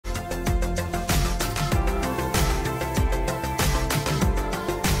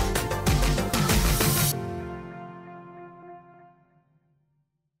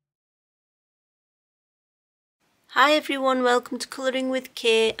Hi everyone, welcome to Colouring with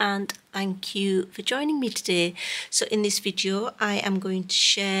Kay and thank you for joining me today. So in this video I am going to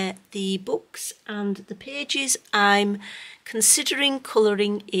share the books and the pages I'm considering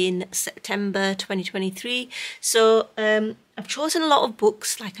colouring in September 2023. So I've chosen a lot of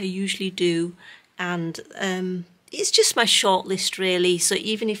books like I usually do, and it's just my shortlist really, so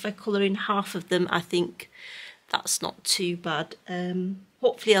even if I colour in half of them I think that's not too bad.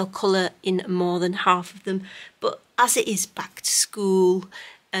 Hopefully I'll colour in more than half of them, but as it is back to school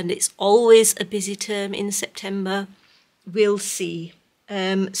and it's always a busy term in September, we'll see.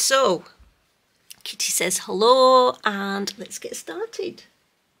 So Kitty says hello and let's get started.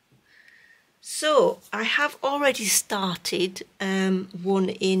 So I have already started one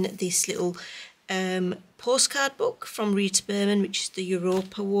in this little postcard book from Rita Berman, which is the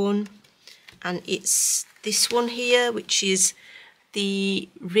Europa one, and it's this one here, which is the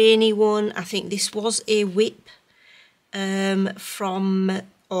rainy one. I think this was a whip from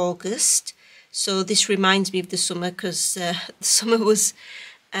August, so this reminds me of the summer because the summer was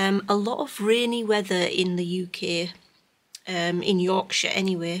a lot of rainy weather in the UK, in Yorkshire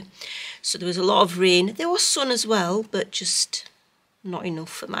anyway, so there was a lot of rain. There was sun as well, but just not enough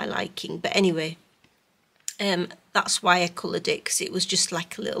for my liking. But anyway, that's why I coloured it, because it was just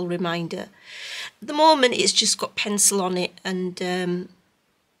like a little reminder. At the moment it's just got pencil on it, and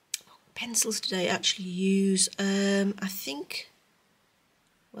what pencils did I actually use? I think,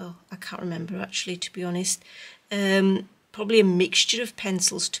 well, I can't remember actually, to be honest. Probably a mixture of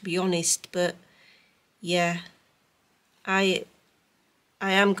pencils, to be honest, but yeah, I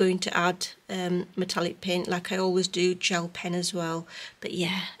am going to add metallic paint like I always do, gel pen as well. But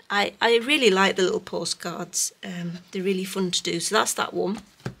yeah, I really like the little postcards. They're really fun to do. So that's that one.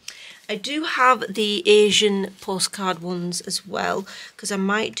 I do have the Asian postcard ones as well, because I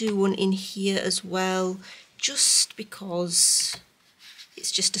might do one in here as well, just because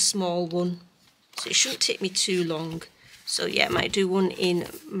it's just a small one. So it shouldn't take me too long. So yeah, I might do one in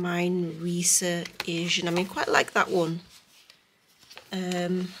Mindresa Asian. I mean, quite like that one.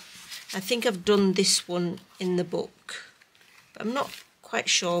 I think I've done this one in the book, but I'm not quite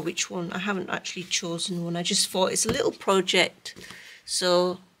sure which one. I haven't actually chosen one. I just thought it's a little project.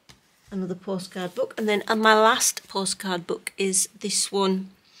 So another postcard book, and then my last postcard book is this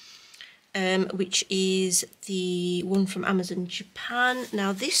one, which is the one from Amazon Japan.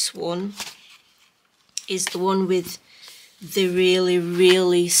 Now this one is the one with the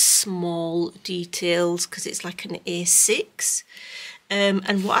really small details, because it's like an A6.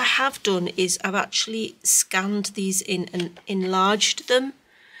 And what I have done is I've actually scanned these in and enlarged them.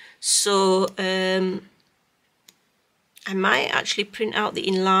 So I might actually print out the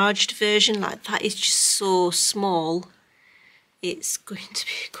enlarged version. Like, that is just so small. It's going to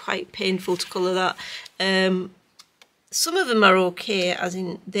be quite painful to colour that. Some of them are okay, as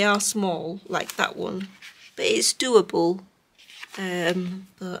in they are small, like that one, but it's doable.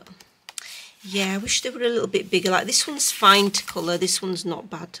 But yeah, I wish they were a little bit bigger. Like, this one's fine to colour, this one's not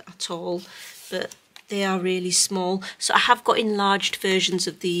bad at all, but they are really small. So I have got enlarged versions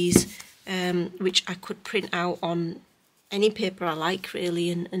of these, which I could print out on any paper I like really,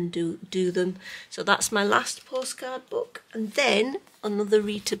 and do them. So that's my last postcard book, and then another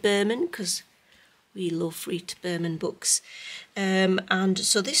Rita Berman, because we love Rita Berman books. And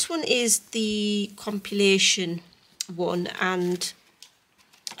so this one is the compilation one, and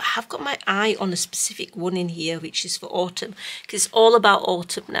I have got my eye on a specific one in here, which is for autumn, because it's all about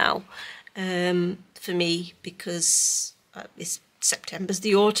autumn now, for me, because September's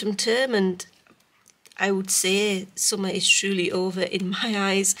the autumn term, and I would say summer is truly over in my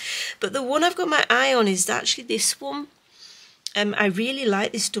eyes. But the one I've got my eye on is actually this one. I really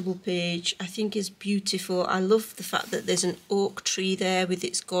like this double page. I think it's beautiful. I love the fact that there's an oak tree there with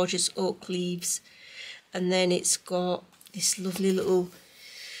its gorgeous oak leaves, and then it's got this lovely little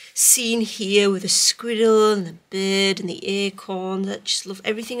scene here with a squirrel and a bird and the acorn. I just love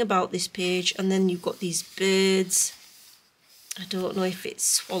everything about this page. And then you've got these birds. I don't know if it's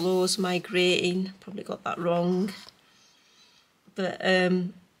swallows migrating, probably got that wrong, but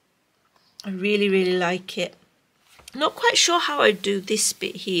I really like it. Not quite sure how I do this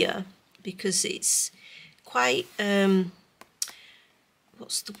bit here, because it's quite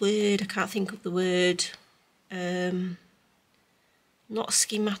what's the word? I can't think of the word. Not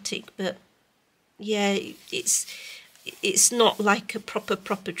schematic, but yeah, it's not like a proper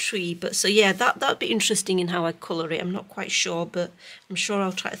tree. But so yeah, that'd be interesting in how I colour it. I'm not quite sure, but I'm sure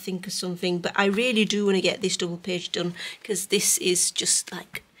I'll try to think of something. But I really do want to get this double page done, because this is just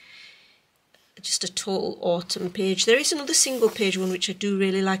like just a total autumn page. There is another single page one which I do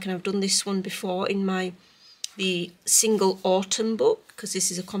really like, and I've done this one before in my the single autumn book, because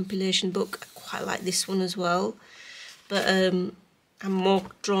this is a compilation book. I quite like this one as well, but I'm more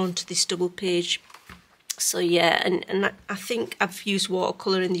drawn to this double page. So yeah, and I think I've used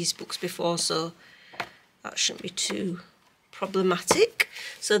watercolour in these books before, so that shouldn't be too problematic.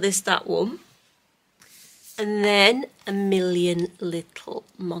 So there's that one. And then A Million Little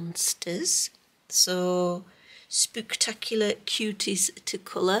Monsters. So Spooktacular Cuties to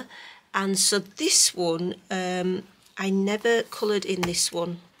colour. And so this one, I never coloured in this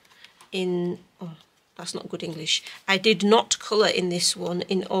one. Oh, that's not good English. I did not colour in this one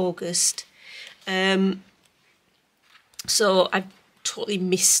in August. So I totally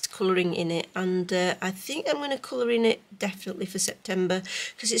missed colouring in it. And I think I'm going to colour in it definitely for September,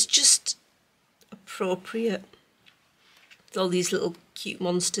 because it's just appropriate. All these little cute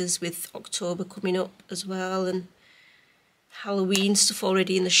monsters with October coming up as well, and Halloween stuff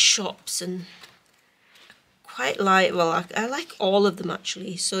already in the shops, and quite like, well, I like all of them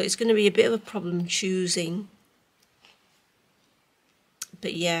actually, so it's going to be a bit of a problem choosing.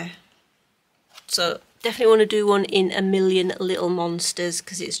 But yeah, so definitely want to do one in A Million Little Monsters,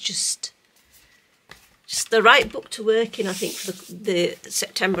 because it's just the right book to work in, I think, for the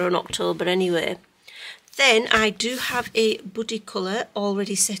September and October anyway. Then I do have a buddy colour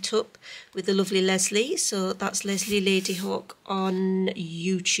already set up with the lovely Leslie. So that's Leslie Ladyhawk on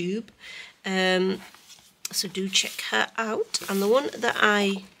YouTube. So do check her out. And the one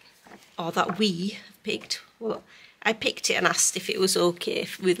that we picked, well, I picked it and asked if it was okay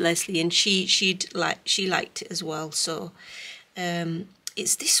with Leslie, and she liked it as well. So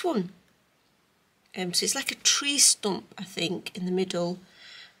it's this one. So it's like a tree stump, I think, in the middle.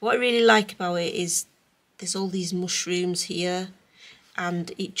 What I really like about it is there's all these mushrooms here,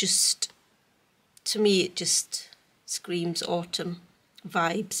 and it just, to me, it just screams autumn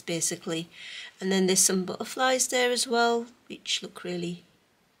vibes basically. And then there's some butterflies there as well, which look really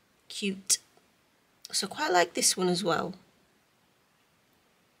cute. So quite like this one as well.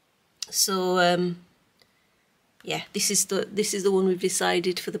 So yeah, this is the one we've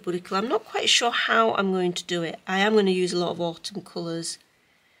decided for the buddy colour. I'm not quite sure how I'm going to do it. I am going to use a lot of autumn colours.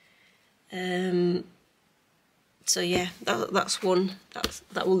 So yeah, that's one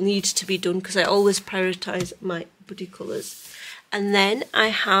that will need to be done, because I always prioritise my buddy colours. And then I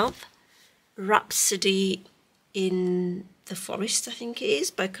have Rhapsody in the Forest, I think it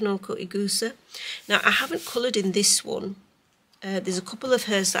is, by Kanoko Igusa. Now I haven't coloured in this one. There's a couple of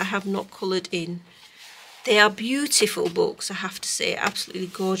hers that I have not coloured in. They are beautiful books, I have to say, absolutely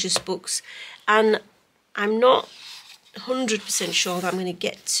gorgeous books. And I'm not 100% sure that I'm going to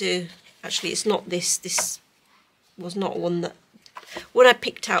get to, actually it's not this, was not one I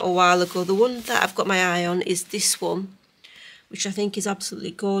picked out a while ago. The one that I've got my eye on is this one, which I think is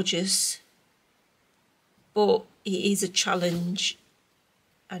absolutely gorgeous, but it is a challenge,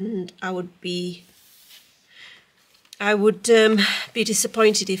 and I would be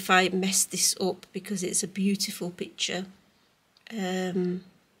disappointed if I messed this up, because it's a beautiful picture. And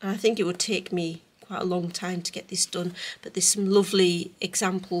I think it would take me quite a long time to get this done, but there's some lovely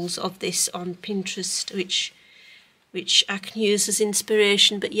examples of this on Pinterest which I can use as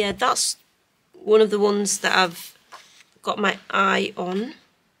inspiration. But yeah, that's one of the ones that I've got my eye on.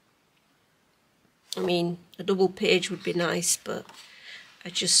 I mean, a double page would be nice, but I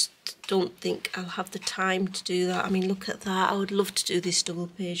just don't think I'll have the time to do that. I mean, look at that. I would love to do this double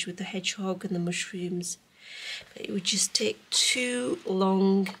page with the hedgehog and the mushrooms, but it would just take too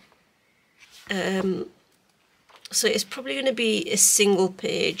long. So it's probably going to be a single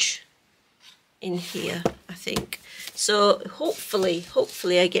page in here, I think. So hopefully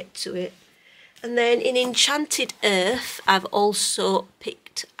I get to it. And then in Enchanted Earth, I've also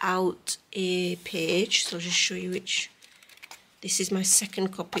picked out a page. So I'll just show you which. This is my second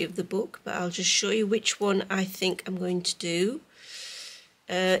copy of the book, but I'll just show you which one I think I'm going to do.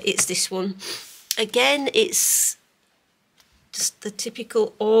 It's this one. Again, it's just the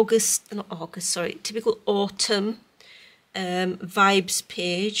typical typical autumn vibes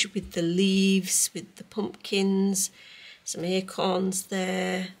page with the leaves, with the pumpkins, some acorns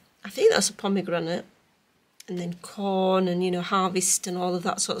there. I think that's a pomegranate, and then corn and, you know, harvest and all of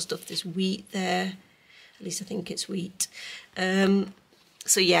that sort of stuff. There's wheat there, at least I think it's wheat.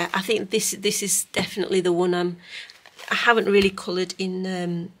 So yeah, I think this is definitely the one I haven't really coloured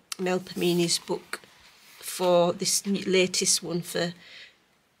in Mel Pamini's book for this latest one for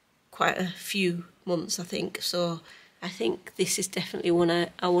quite a few months, I think. So I think this is definitely one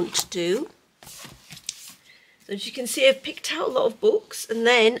I want to do. So as you can see, I've picked out a lot of books, and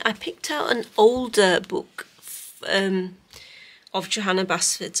then I picked out an older book of Johanna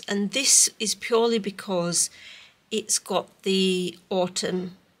Basford's, and this is purely because it's got the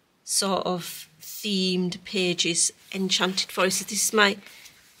autumn sort of themed pages, Enchanted Forest. This is my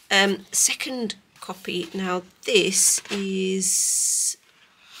second copy. Now this is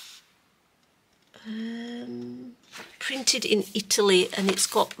printed in Italy, and it's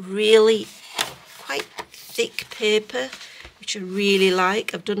got really quite thick paper, which I really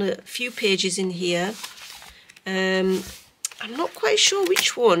like. I've done a few pages in here. I'm not quite sure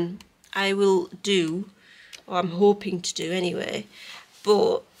which one I will do, or I'm hoping to do anyway,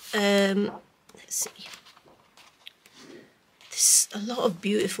 but let's see. There's a lot of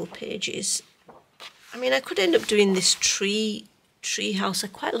beautiful pages. I mean, I could end up doing this tree house. I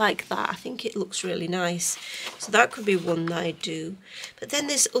quite like that. I think it looks really nice. So that could be one that I do. But then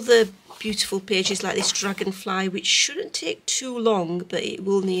there's other beautiful pages like this dragonfly, which shouldn't take too long, but it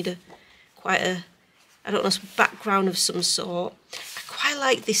will need quite a, I don't know, some background of some sort. I quite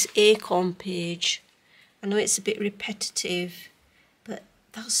like this acorn page. I know it's a bit repetitive, but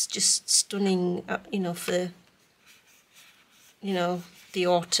that's just stunning, you know, for, you know, the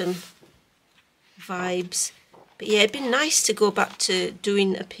autumn vibes. But yeah, it'd be nice to go back to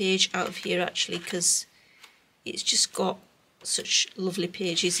doing a page out of here actually, because it's just got such lovely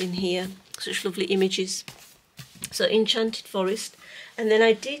pages in here, such lovely images. So Enchanted Forest. And then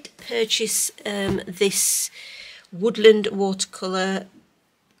I did purchase this Woodland Watercolour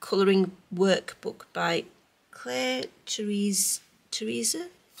colouring workbook by Claire Teresa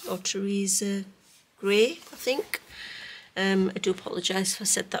Gray, I think. I do apologise if I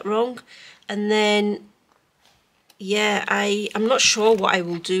said that wrong. And then, yeah, I'm not sure what I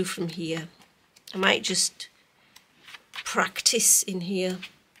will do from here. I might just practice in here.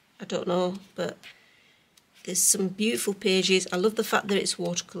 I don't know, but there's some beautiful pages. I love the fact that it's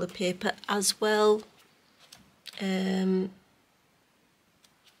watercolour paper as well. I'm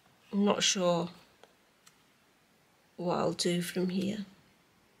not sure what I'll do from here.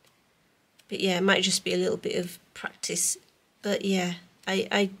 But yeah, it might just be a little bit of practice. But yeah,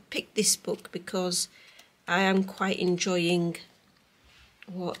 I picked this book because I am quite enjoying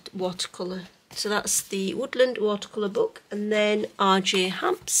watercolour. So that's the Woodland Watercolour book. And then R.J.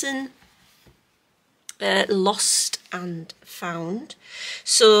 Hampson, Lost and Found.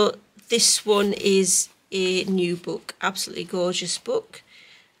 So this one is a new book, absolutely gorgeous book.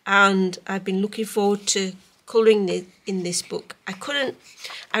 And I've been looking forward to colouring in this book.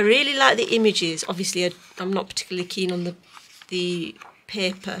 I really like the images. Obviously, I'm not particularly keen on the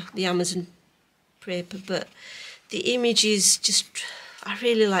paper, the Amazon paper, but the images just, I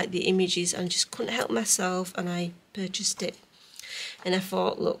really like the images and just couldn't help myself, and I purchased it. And I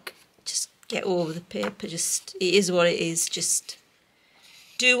thought, look, just get over the paper, just, it is what it is, just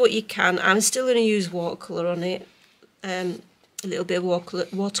do what you can. I'm still going to use watercolour on it, a little bit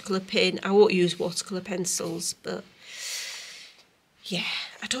of watercolour paint. I won't use watercolour pencils, but yeah,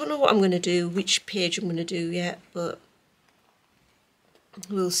 I don't know what I'm going to do, which page I'm going to do yet, but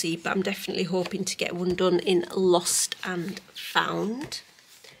we'll see. But I'm definitely hoping to get one done in Lost and Found.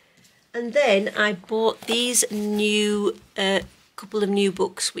 And then I bought these new couple of new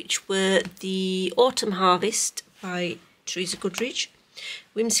books, which were The Autumn Harvest by Teresa Goodridge,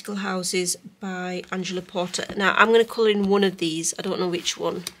 Whimsical Houses by Angela Porter. Now I'm going to colour in one of these, I don't know which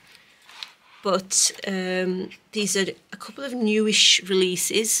one, but these are a couple of newish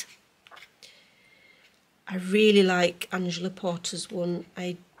releases. I really like Angela Porter's one.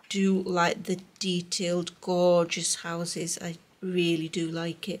 I do like the detailed, gorgeous houses. I really do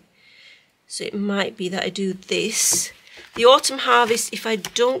like it. So it might be that I do this. The Autumn Harvest, if I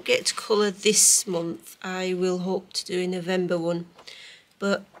don't get to colour this month, I will hope to do a November one.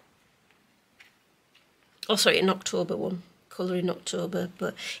 But, oh sorry, an October one. Colour in October.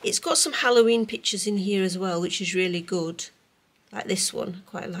 But it's got some Halloween pictures in here as well, which is really good. Like this one, I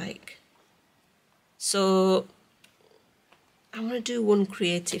quite like. So I'm going to do one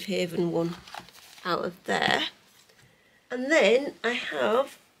Creative Haven one out of there. And then I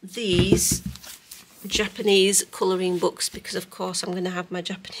have these Japanese colouring books, because of course I'm going to have my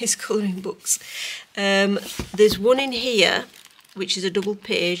Japanese colouring books. There's one in here which is a double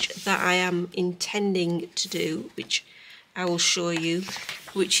page that I am intending to do, which I will show you,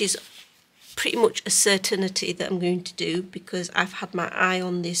 which is pretty much a certainty that I'm going to do because I've had my eye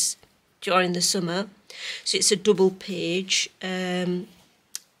on this during the summer. So it's a double page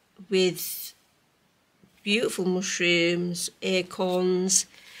with beautiful mushrooms, acorns,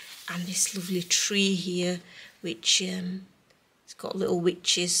 and this lovely tree here, which it's got little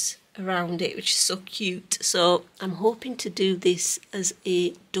witches around it, which is so cute. So I'm hoping to do this as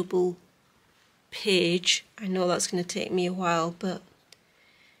a double page. I know that's going to take me a while, but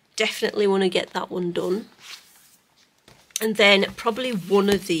definitely want to get that one done. And then probably one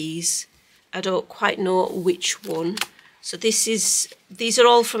of these, I don't quite know which one. So these are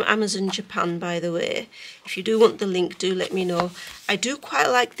all from Amazon Japan, by the way. If you do want the link, do let me know. I do quite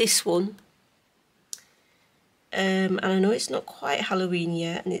like this one. And I know it's not quite Halloween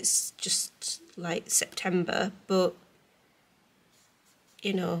yet, and it's just like September, but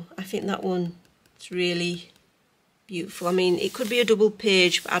you know, I think that one is really beautiful. I mean, it could be a double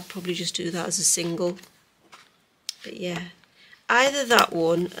page, but I'd probably just do that as a single. But yeah, either that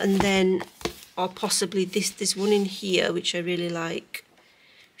one, and then, or possibly this one in here, which I really like,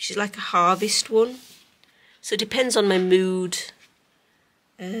 which is like a harvest one. So it depends on my mood,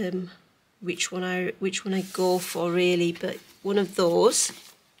 which one I go for really. But one of those.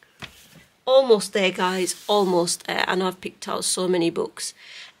 Almost there, guys, almost there. I know I've picked out so many books.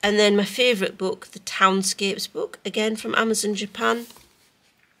 And then my favourite book, the Townscapes book, again from Amazon Japan.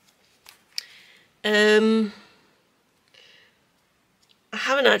 I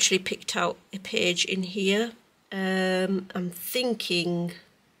haven't actually picked out a page in here. I'm thinking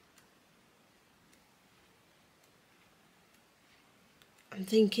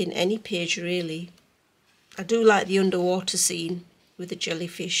any page really. I do like the underwater scene with the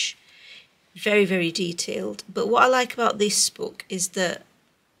jellyfish. Very, very detailed. But what I like about this book is that,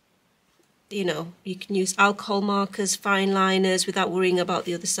 you know, you can use alcohol markers, fine liners without worrying about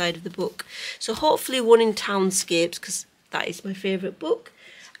the other side of the book. So hopefully one in Townscapes, because that is my favourite book.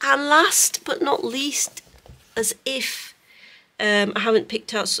 And last but not least, as if I haven't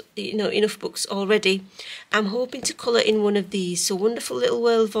picked out, you know, enough books already, I'm hoping to colour in one of these. So Wonderful Little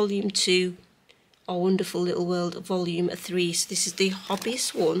World Volume 2 or Wonderful Little World Volume 3. So this is the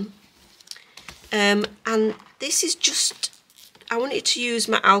Hobbyist one. And this is just, I wanted to use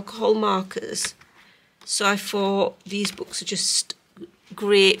my alcohol markers, so I thought these books are just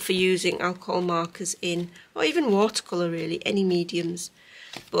great for using alcohol markers in, or even watercolour really, any mediums.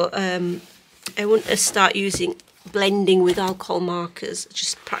 But I want to start blending with alcohol markers,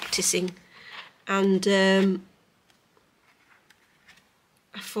 just practising. And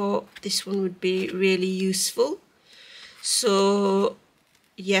I thought this one would be really useful. So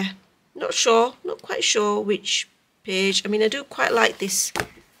yeah. Not quite sure which page. I mean, I do quite like this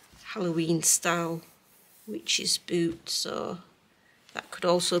Halloween style witch's boot, so that could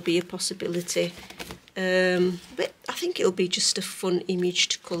also be a possibility. But I think it'll be just a fun image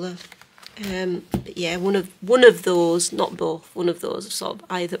to colour. But yeah, one of those, not both, one of those, sort of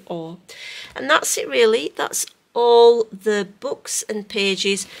either or. And that's it really. That's all the books and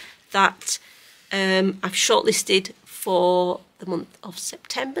pages that I've shortlisted for the month of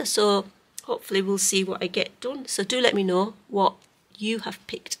September. So hopefully we'll see what I get done. So do let me know what you have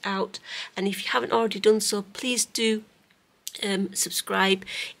picked out, and if you haven't already done so, please do subscribe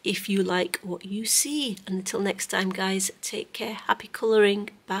if you like what you see. And until next time, guys, take care, happy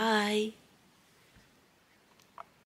colouring, bye.